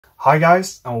Hi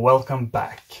guys, and welcome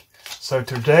back. So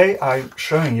today I'm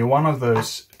showing you one of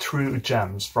those true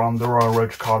gems from the Royal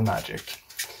Road card magic.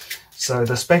 So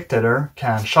the spectator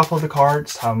can shuffle the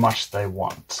cards how much they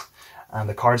want, and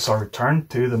the cards are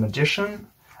returned to the magician,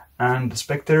 and the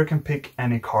spectator can pick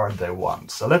any card they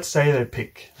want. So let's say they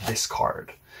pick this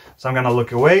card. So I'm gonna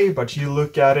look away, but you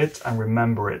look at it and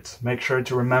remember it. Make sure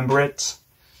to remember it.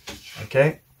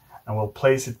 Okay. And we'll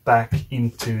place it back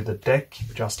into the deck,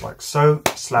 just like so.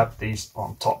 Slap these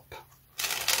on top.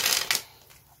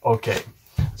 Okay,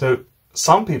 so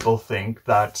some people think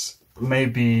that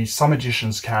maybe some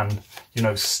magicians can,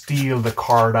 steal the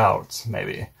card out,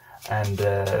 maybe, and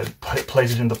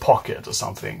place it in the pocket or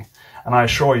something. And I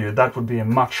assure you, that would be a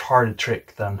much harder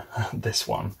trick than this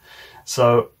one.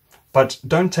 So, but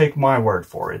don't take my word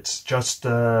for it. Just,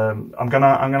 I'm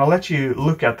gonna let you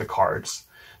look at the cards,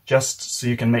 just so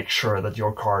you can make sure that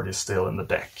your card is still in the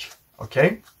deck,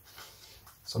 okay?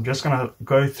 So I'm just gonna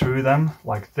go through them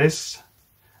like this,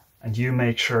 and you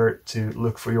make sure to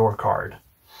look for your card,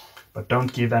 but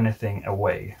don't give anything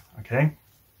away, okay?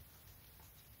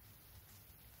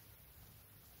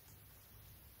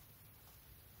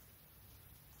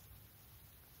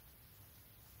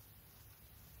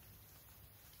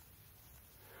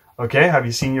 Okay, have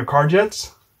you seen your card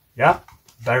yet? Yeah,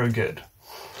 very good.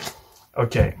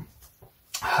 Okay,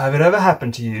 have it ever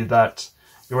happened to you that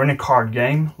you're in a card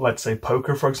game, let's say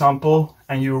poker for example,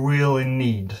 and you really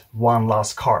need one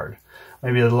last card?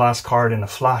 Maybe the last card in a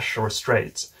flush or a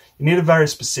straight. You need a very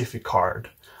specific card,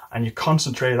 and you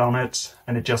concentrate on it,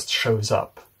 and it just shows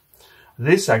up.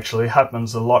 This actually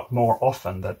happens a lot more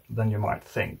often than you might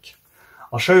think.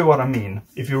 I'll show you what I mean.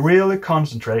 If you really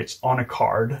concentrate on a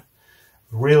card,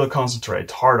 really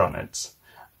concentrate hard on it,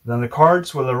 then the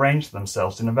cards will arrange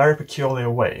themselves in a very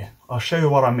peculiar way. I'll show you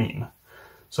what I mean.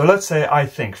 So let's say I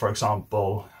think, for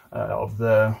example, of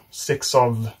the 6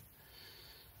 of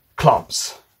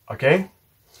clubs, okay?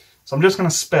 So I'm just going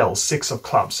to spell 6 of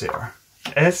clubs here.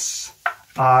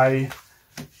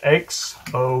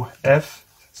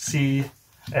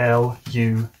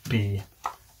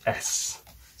 S-I-X-O-F-C-L-U-B-S.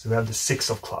 So we have the 6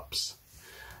 of clubs.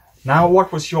 Now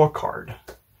what was your card?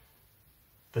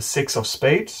 The 6 of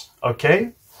spades,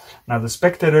 okay? Now the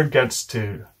spectator gets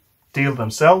to deal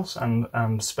themselves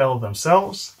and spell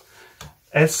themselves.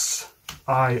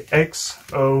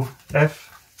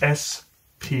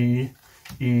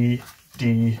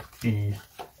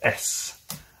 S-I-X-O-F-S-P-E-D-E-S.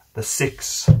 The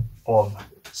 6 of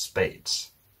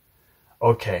spades.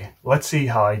 Okay, let's see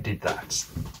how I did that.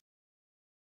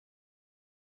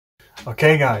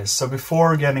 Okay guys, so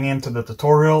before getting into the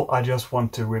tutorial, I just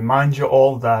want to remind you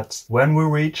all that when we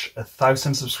reach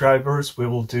 1,000 subscribers, we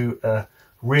will do a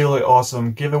really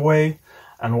awesome giveaway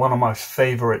and one of my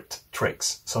favorite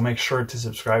tricks. So make sure to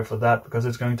subscribe for that, because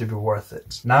it's going to be worth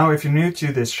it. Now, if you're new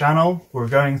to this channel, we're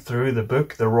going through the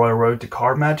book, The Royal Road to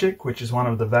Card Magic, which is one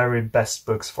of the very best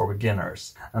books for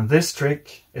beginners. And this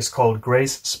trick is called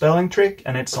Gray's Spelling Trick,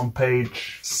 and it's on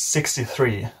page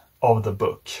 63 of the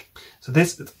book. So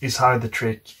this is how the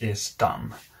trick is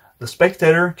done. The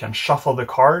spectator can shuffle the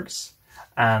cards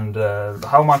and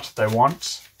how much they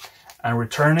want and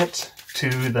return it to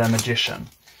the magician.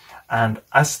 And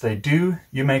as they do,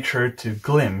 you make sure to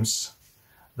glimpse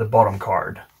the bottom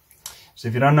card. So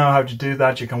if you don't know how to do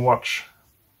that, you can watch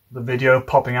the video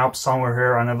popping up somewhere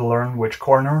here. I never learned which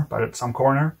corner, but it's some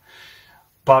corner.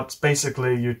 But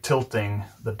basically you're tilting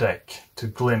the deck to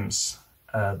glimpse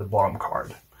the bottom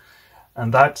card.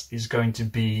 And that is going to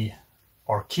be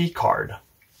our key card,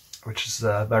 which is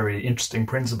a very interesting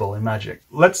principle in magic.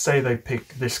 Let's say they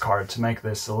pick this card to make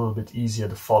this a little bit easier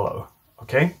to follow,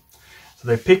 okay? So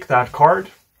they pick that card,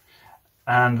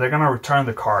 and they're gonna return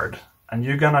the card. And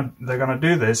they're gonna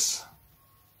do this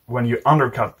when you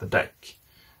undercut the deck.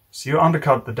 So you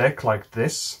undercut the deck like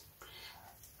this,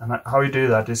 and how you do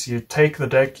that is you take the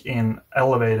deck in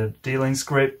elevated dealings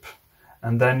grip,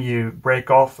 and then you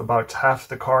break off about half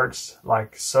the cards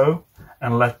like so,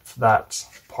 and let that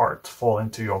part fall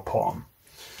into your palm.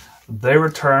 They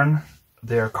return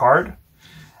their card,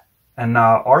 and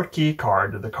now our key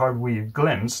card, the card we've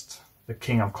glimpsed, the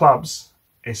King of Clubs,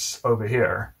 is over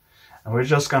here. And we're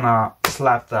just gonna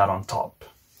slap that on top.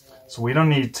 So we don't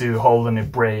need to hold any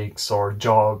breaks or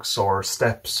jogs or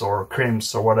steps or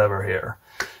crimps or whatever here,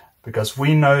 because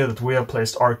we know that we have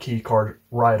placed our key card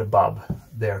right above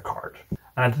their card.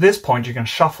 And at this point you can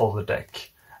shuffle the deck.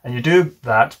 And you do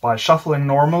that by shuffling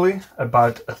normally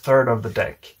about a third of the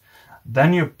deck.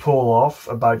 Then you pull off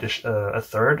about a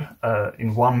third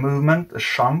in one movement, a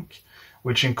chunk,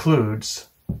 which includes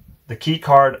the key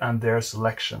card and their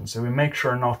selection. So we make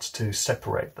sure not to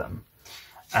separate them.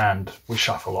 And we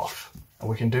shuffle off. And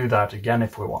we can do that again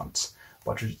if we want,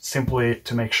 but simply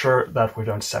to make sure that we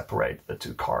don't separate the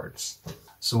two cards.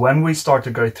 So when we start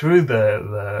to go through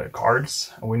the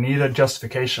cards, we need a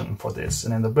justification for this.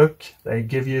 And in the book, they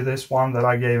give you this one that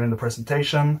I gave in the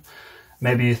presentation.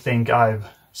 Maybe you think I've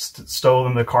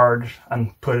stolen the card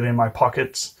and put it in my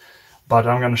pocket, but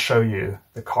I'm going to show you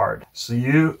the card. So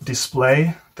you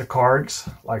display the cards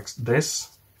like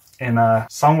this in a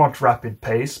somewhat rapid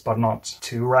pace, but not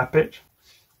too rapid.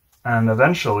 And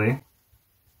eventually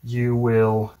you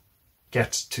will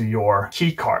get to your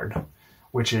key card,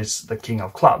 which is the King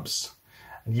of Clubs.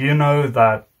 You know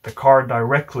that the card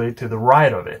directly to the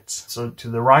right of it, so to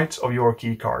the right of your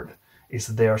key card, is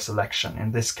their selection.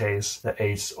 In this case, the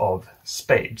Ace of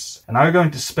Spades. And now you're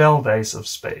going to spell the Ace of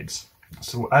Spades.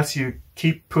 So as you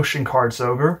keep pushing cards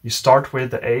over, you start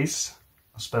with the Ace,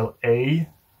 spell A,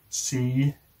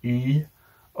 C, E,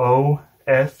 O,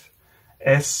 F,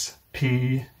 S,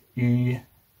 P, E,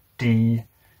 D,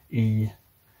 E,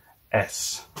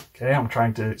 S. Okay, I'm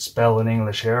trying to spell in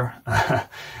English here.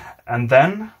 And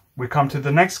then we come to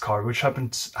the next card, which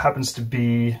happens to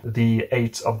be the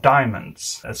Eight of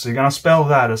Diamonds. So you're gonna spell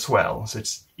that as well. So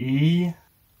it's E,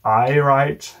 I,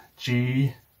 right?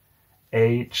 G,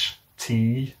 H,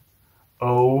 T,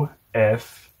 O,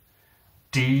 F,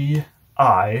 D,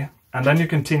 I. And then you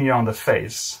continue on the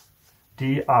face.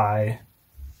 D, I,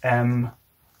 M,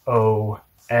 O,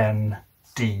 N,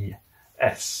 D,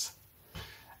 S.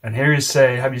 And here you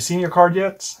say, have you seen your card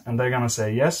yet? And they're gonna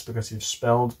say yes, because you've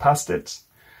spelled past it.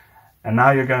 And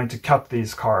now you're going to cut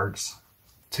these cards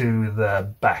to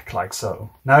the back, like so.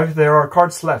 Now if there are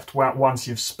cards left once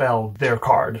you've spelled their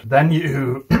card, then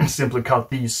you simply cut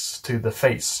these to the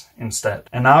face instead.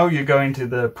 And now you go into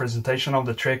the presentation of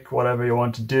the trick, whatever you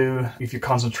want to do. If you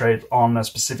concentrate on a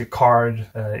specific card,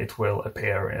 it will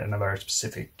appear in a very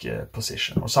specific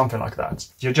position or something like that.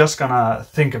 You're just gonna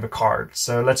think of a card.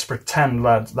 So let's pretend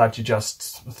that you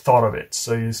just thought of it.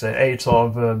 So you say Eight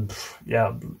of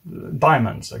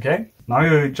Diamonds, okay? Now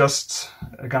you're just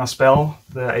gonna spell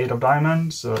the Eight of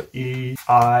Diamonds, so E,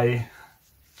 I,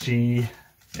 G,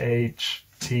 H,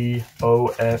 T, O,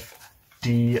 F,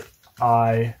 D,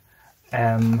 I,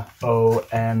 M, O,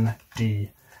 N, D,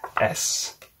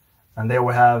 S. And there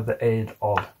we have the Eight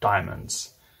of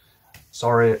Diamonds.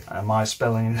 Sorry, my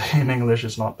spelling in English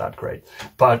is not that great,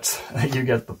 but you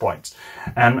get the point.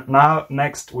 And now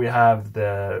next we have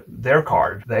their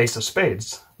card, the Ace of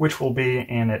Spades, which will be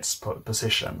in its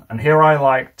position. And here I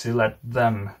like to let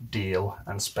them deal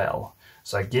and spell.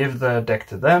 So I give the deck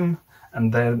to them,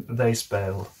 and then they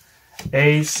spell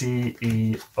A, C,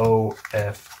 E, O,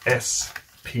 F, S,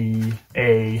 P,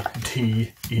 A,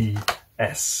 D, E,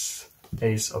 S.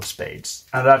 Ace of Spades.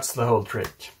 And that's the whole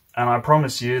trick. And I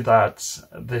promise you that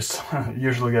this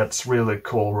usually gets really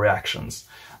cool reactions,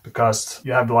 because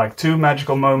you have like two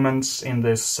magical moments in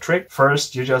this trick.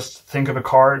 First, you just think of a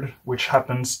card which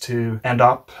happens to end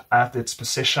up at its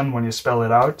position when you spell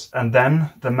it out, and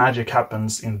then the magic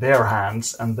happens in their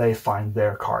hands and they find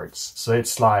their cards. So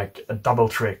it's like a double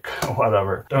trick or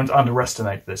whatever. Don't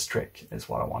underestimate this trick, is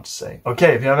what I want to say.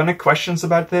 Okay, if you have any questions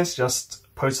about this, just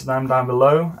post them down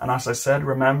below. And as I said,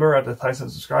 remember, at 1,000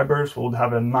 subscribers, we'll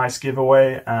have a nice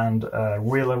giveaway and a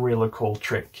really cool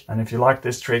trick. And if you like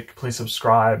this trick, please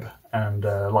subscribe and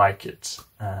like it.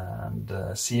 And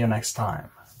see you next time.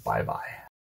 Bye bye.